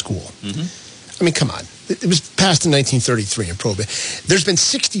 feet of a school. I mean, come on. It was passed in 1933 in Prohibition. There's been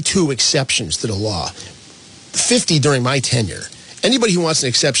 62 exceptions to the law, 50 during my tenure. Anybody who wants an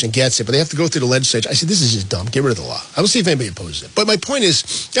exception gets it, but they have to go through the legislature. I said, this is just dumb. Get rid of the law. I will see if anybody opposes it. But my point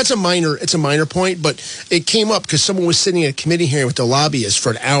is, it's a minor point, but it came up because someone was sitting at a committee hearing with the lobbyists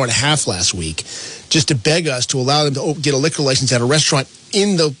for an hour and a half last week just to beg us to allow them to get a liquor license at a restaurant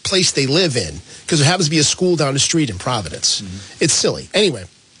in the place they live in because there happens to be a school down the street in Providence. It's silly. Anyway.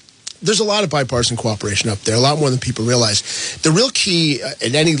 There's a lot of bipartisan cooperation up there, a lot more than people realize. The real key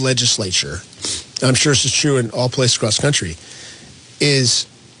in any legislature, and I'm sure this is true in all places across the country, is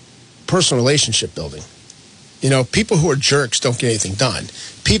personal relationship building. People who are jerks don't get anything done.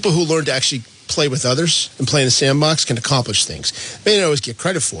 People who learn to actually play with others and play in the sandbox can accomplish things. They don't always get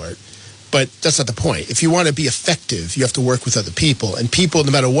credit for it, but that's not the point. If you want to be effective, you have to work with other people. And people,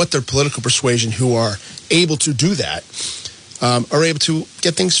 no matter what their political persuasion, who are able to do that, are able to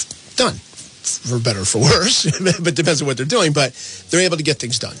get things done, for better or for worse, but it depends on what they're doing, but they're able to get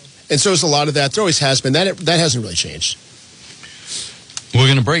things done. And so there's a lot of that. There always has been. That hasn't really changed. We're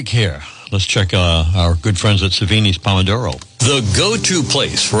going to break here. Let's check our good friends at Savini's Pomodoro. The go-to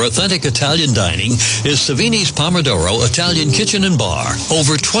place for authentic Italian dining is Savini's Pomodoro Italian Kitchen and Bar.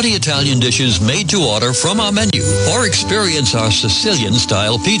 Over 20 Italian dishes made to order from our menu, or experience our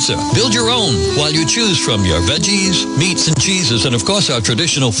Sicilian-style pizza. Build your own while you choose from your veggies, meats, and cheeses, and of course our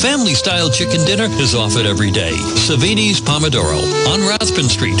traditional family-style chicken dinner is offered every day. Savini's Pomodoro on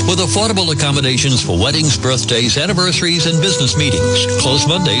Rathbun Street with affordable accommodations for weddings, birthdays, anniversaries, and business meetings. Closed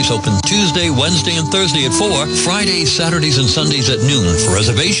Mondays, open Tuesday, Wednesday, and Thursday at 4, Fridays, Saturdays, and Sundays at noon. For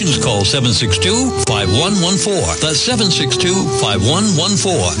reservations, call 762-5114. That's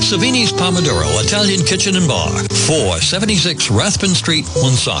 762-5114. Savini's Pomodoro Italian Kitchen and Bar, 476 Rathbun Street,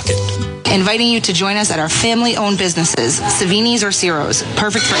 Woonsocket. Inviting you to join us at our family-owned businesses, Savini's or Ciro's.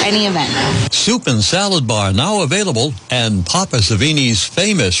 Perfect for any event. Soup and salad bar now available, and Papa Savini's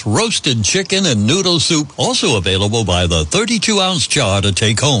famous roasted chicken and noodle soup also available by the 32-ounce jar to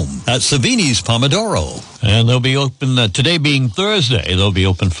take home at Savini's Pomodoro. And they'll be open, today being Thursday, they'll be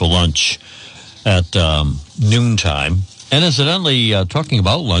open for lunch at noontime. And incidentally, talking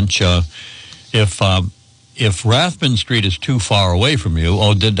about lunch, if Rathbun Street is too far away from you,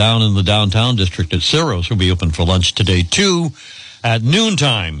 down in the downtown district at Ciro's will be open for lunch today, too, at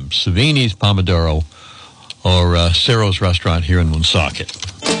noontime. Savini's Pomodoro or Ciro's restaurant here in Woonsocket.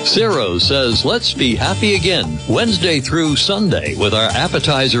 Ciro's says, let's be happy again, Wednesday through Sunday with our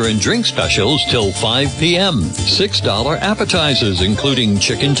appetizer and drink specials till 5 p.m. $6 appetizers, including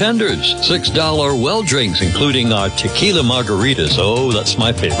chicken tenders. $6 well drinks, including our tequila margaritas. Oh, that's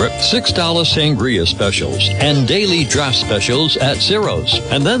my favorite. $6 sangria specials and daily draft specials at Ciro's.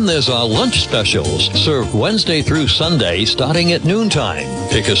 And then there's our lunch specials, served Wednesday through Sunday starting at noontime.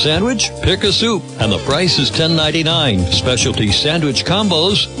 Pick a sandwich, pick a soup, and the price is $10.99. Specialty sandwich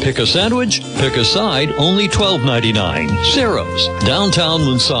combos, pick a sandwich, pick a side, only $12.99. Ciro's, downtown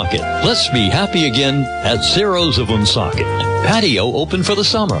Woonsocket. Let's be happy again at Ciro's of Woonsocket. Patio open for the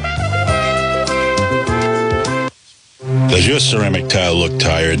summer. Does your ceramic tile look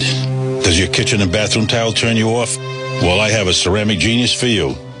tired? Does your kitchen and bathroom tile turn you off? Well, I have a ceramic genius for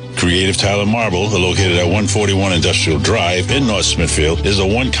you. Creative Tile and Marble, located at 141 Industrial Drive in North Smithfield, is the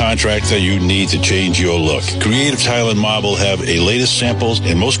one contractor you need to change your look. Creative Tile and Marble have a latest samples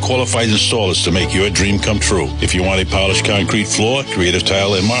and most qualified installers to make your dream come true. If you want a polished concrete floor, Creative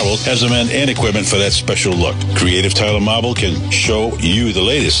Tile and Marble has the men and equipment for that special look. Creative Tile and Marble can show you the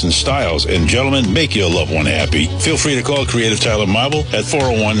latest in styles, and gentlemen, make your loved one happy. Feel free to call Creative Tile and Marble at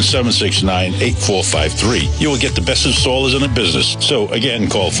 401-769-8453. You will get the best installers in the business. So again,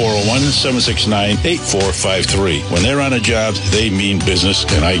 call 401-769-8453. When they're on a job, they mean business,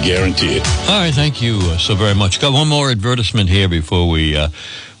 and I guarantee it. All right, thank you so very much. Got one more advertisement here before we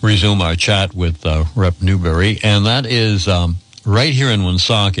resume our chat with Rep. Newberry, and that is right here in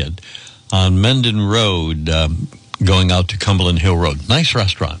Woonsocket on Mendon Road, going out to Cumberland Hill Road. Nice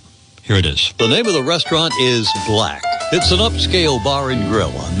restaurant. Here it is. The name of the restaurant is Black. It's an upscale bar and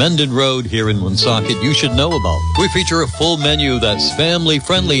grill on Mendon Road here in Woonsocket you should know about. We feature a full menu that's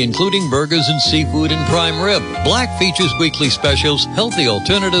family-friendly, including burgers and seafood and prime rib. Black features weekly specials, healthy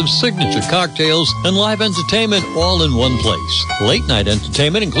alternatives, signature cocktails, and live entertainment all in one place. Late-night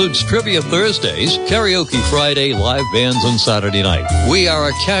entertainment includes trivia Thursdays, karaoke Friday, live bands on Saturday night. We are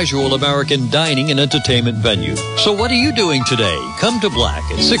a casual American dining and entertainment venue. So what are you doing today? Come to Black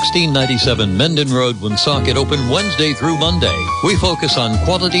at 1697 Mendon Road, Woonsocket, open Wednesday through Monday. We focus on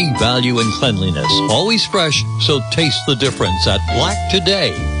quality, value, and cleanliness. Always fresh, so taste the difference at Black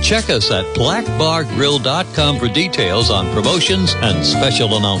today. Check us at blackbargrill.com for details on promotions and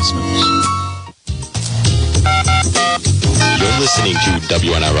special announcements. You're listening to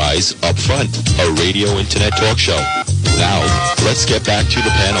WNRI's Upfront, a radio internet talk show. Now, let's get back to the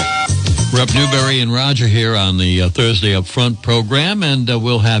panel. Rep. Newberry and Roger here on the Thursday Upfront program, and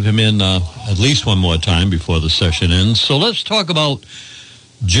we'll have him in at least one more time before the session ends. So let's talk about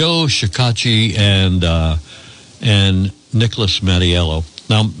Joe Shekarchi and Nicholas Mattiello.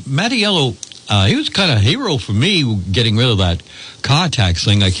 Now, Mattiello, he was kind of a hero for me getting rid of that car tax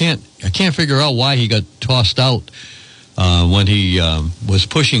thing. I can't figure out why he got tossed out when he was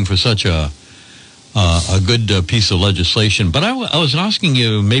pushing for such a good piece of legislation. But I was asking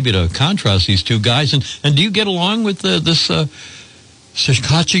you maybe to contrast these two guys. And do you get along with this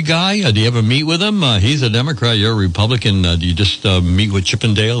Shekarchi guy? Do you ever meet with him? He's a Democrat. You're a Republican. Do you just meet with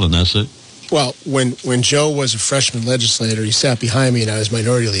Chippendale and that's it? Well, when Joe was a freshman legislator, he sat behind me and I was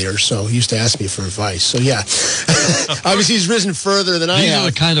minority leader, so he used to ask me for advice. So, yeah. Obviously, he's risen further than I have. These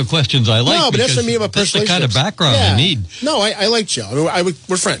are the kind of questions I like. No, but that's what I mean about that's personal the kind of background I need. No, I like Joe. I mean,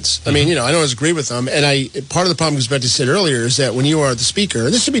 we're friends. I mean, I don't always agree with him. And part of the problem, as Betty said earlier, is that when you are the speaker,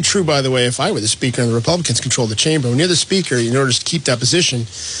 and this would be true, by the way, if I were the speaker and the Republicans control the chamber, when you're the speaker, in order to keep that position,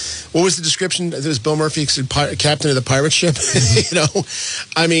 what was the description? It was Bill Murphy, captain of the pirate ship.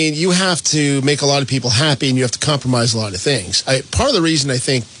 I mean, you have to make a lot of people happy, and you have to compromise a lot of things. Part of the reason, I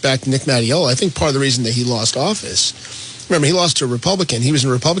think, back to Nick Mattiello, I think part of the reason that he lost office, remember, he lost to a Republican. He was in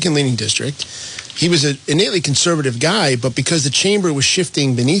a Republican-leaning district. He was an innately conservative guy, but because the chamber was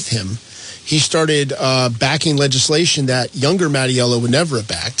shifting beneath him, he started backing legislation that younger Mattiello would never have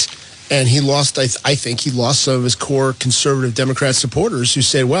backed. And he lost, I think he lost some of his core conservative Democrat supporters who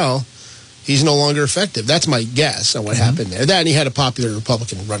said, well, he's no longer effective. That's my guess on what happened there. That, and he had a popular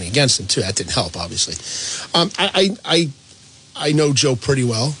Republican running against him, too. That didn't help, obviously. I know Joe pretty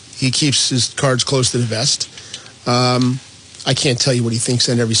well. He keeps his cards close to the vest. I can't tell you what he thinks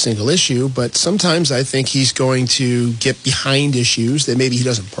on every single issue, but sometimes I think he's going to get behind issues that maybe he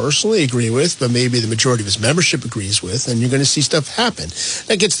doesn't personally agree with, but maybe the majority of his membership agrees with, and you're going to see stuff happen.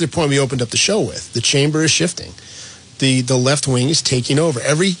 That gets to the point we opened up the show with. The chamber is shifting. The left wing is taking over.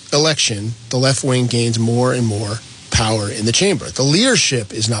 Every election, the left wing gains more and more power in the chamber. The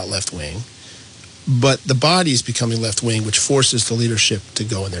leadership is not left wing, but the body is becoming left wing, which forces the leadership to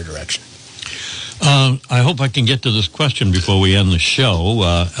go in their direction. I hope I can get to this question before we end the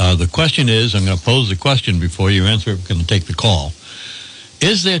show. The question is, I'm going to pose the question before you answer it. We're going to take the call.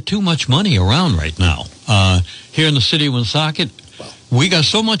 Is there too much money around right now? Here in the city of Woonsocket, we got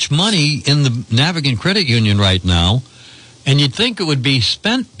so much money in the Navigant Credit Union right now, and you'd think it would be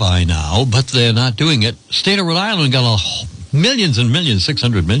spent by now, but they're not doing it. State of Rhode Island got millions and millions,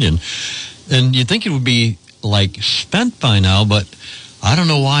 600 million, and you'd think it would be, spent by now, but I don't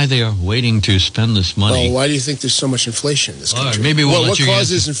know why they are waiting to spend this money. Well, why do you think there's so much inflation in this country? Right, maybe what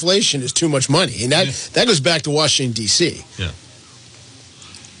causes inflation is too much money, and that goes back to Washington, D.C. Yeah.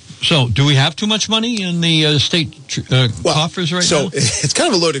 So, do we have too much money in the state coffers right now? So, it's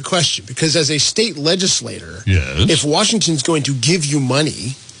kind of a loaded question, because as a state legislator, if Washington's going to give you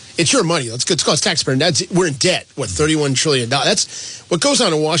money, it's your money. It's called taxpayer. We're in debt. $31 trillion? That's what goes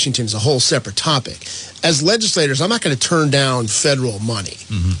on in Washington is a whole separate topic. As legislators, I'm not going to turn down federal money,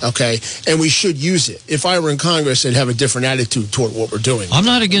 okay? And we should use it. If I were in Congress, I'd have a different attitude toward what we're doing. I'm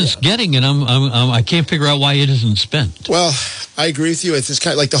not against getting it. I can't figure out why it isn't spent. Well, I agree with you. It's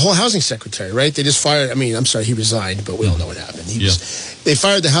kind of like the whole housing secretary, right? They just fired. I'm sorry, he resigned, but we all know what happened. They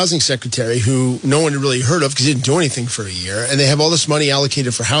fired the housing secretary, who no one had really heard of because he didn't do anything for a year, and they have all this money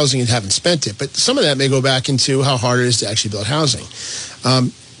allocated for housing and haven't spent it. But some of that may go back into how hard it is to actually build housing.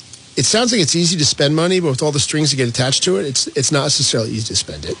 It sounds like it's easy to spend money, but with all the strings that get attached to it, it's not necessarily easy to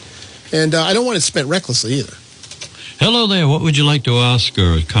spend it. And I don't want it spent recklessly either. Hello there. What would you like to ask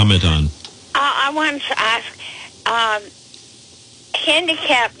or comment on? I wanted to ask,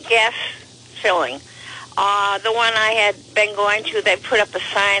 handicap gas filling. The one I had been going to, they put up a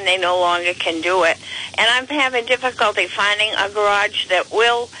sign they no longer can do it. And I'm having difficulty finding a garage that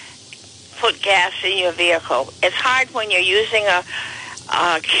will put gas in your vehicle. It's hard when you're using a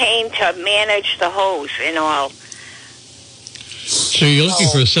cane to manage the hose and all. So you're looking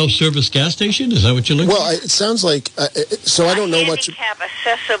for a self-service gas station? Is that what you're looking for? Well, it sounds like, so I don't know much. Handicap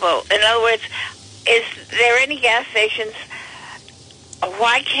accessible. In other words, is there any gas stations,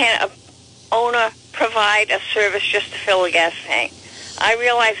 why can't a owner provide a service just to fill a gas tank? I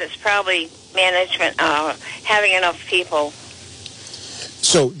realize it's probably management, having enough people.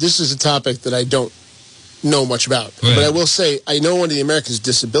 So this is a topic that I don't know much about. Right. But I will say, I know under the Americans with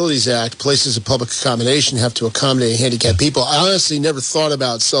Disabilities Act, places of public accommodation have to accommodate handicapped people. I honestly never thought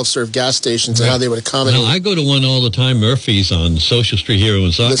about self-serve gas stations and how they would accommodate. Well, I go to one all the time, Murphy's on Social Street here in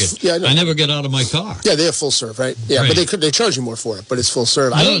Woonsocket. I never get out of my car. Yeah, they have full serve, right? Yeah, right. But they charge you more for it, but it's full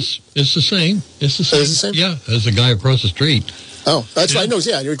serve. No, it's the same. It's the same. Is it the same? Yeah, there's a guy across the street. Oh, that's right. I know.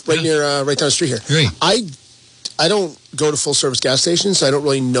 Yeah, you're right near, right down the street here. Great. I don't go to full-service gas stations, so I don't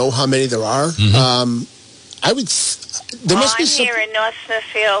really know how many there are. I would. There must be I'm here in North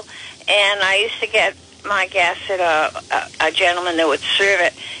Smithfield, and I used to get my gas at a gentleman that would serve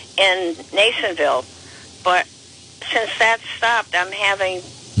it in Nasonville. But since that stopped, I'm having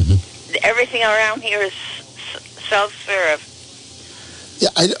everything around here is self-serve. Yeah,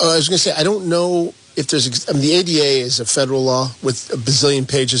 I was going to say, I don't know if there's. The ADA is a federal law with a bazillion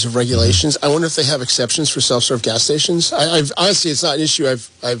pages of regulations. I wonder if they have exceptions for self-serve gas stations. I've honestly, it's not an issue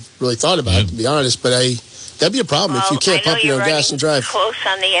I've really thought about, to be honest. But That'd be a problem if you can't pump your own gas and drive. Close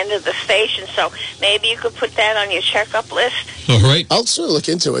on the end of the station, so maybe you could put that on your checkup list. All right. I'll sort of look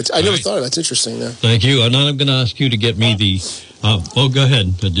into it. I never thought of that. That's interesting, though. Thank you. And I'm going to ask you to get me the... go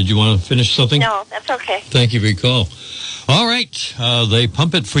ahead. Did you want to finish something? No, that's okay. Thank you for your call. All right. They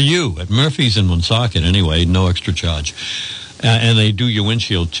pump it for you at Murphy's in Woonsocket anyway, no extra charge. And they do your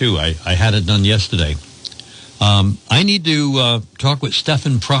windshield, too. I had it done yesterday. I need to talk with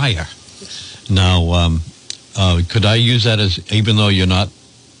Stephen Pryor. Now, could I use that as, even though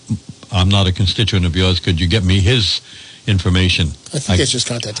I'm not a constituent of yours, could you get me his information? I think it's just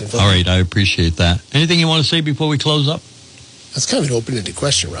contact info. All right, I appreciate that. Anything you want to say before we close up? That's kind of an open-ended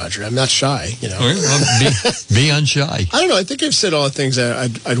question, Roger. I'm not shy, you know. All right, well, be unshy. I don't know. I think I've said all the things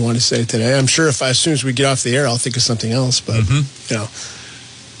I'd want to say today. I'm sure as soon as we get off the air, I'll think of something else, but, you know.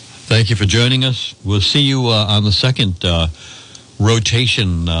 Thank you for joining us. We'll see you on the second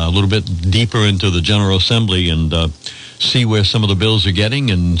rotation a little bit deeper into the General Assembly and see where some of the bills are getting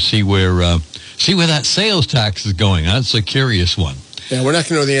and see where that sales tax is going. That's a curious one. Yeah, we're not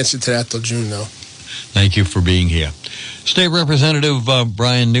going to know the answer to that till June, though. Thank you for being here. State Representative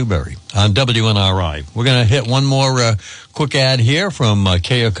Brian Newberry on WNRI. We're going to hit one more quick ad here from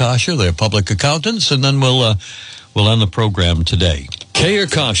K. Akasha, their public accountants, and then we'll end the program today. K.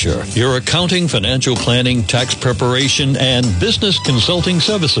 Akasha, your accounting, financial planning, tax preparation, and business consulting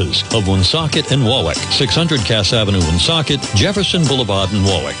services of Woonsocket and Warwick. 600 Cass Avenue, Woonsocket, Jefferson Boulevard in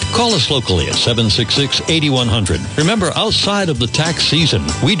Warwick. Call us locally at 766-8100. Remember, outside of the tax season,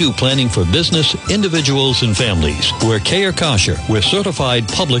 we do planning for business, individuals, and families. We're K. Akasha. We're certified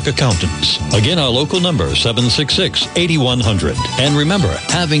public accountants. Again, our local number, 766-8100. And remember,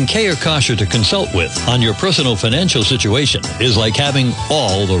 having K. Akasha to consult with on your personal financial situation is like having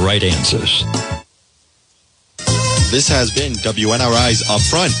all the right answers. This has been WNRI's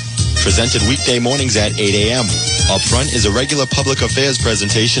Upfront, presented weekday mornings at 8 a.m. Upfront is a regular public affairs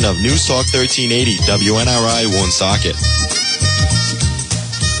presentation of News Talk 1380, WNRI Woonsocket.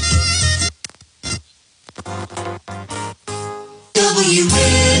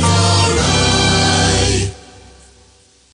 WNRI.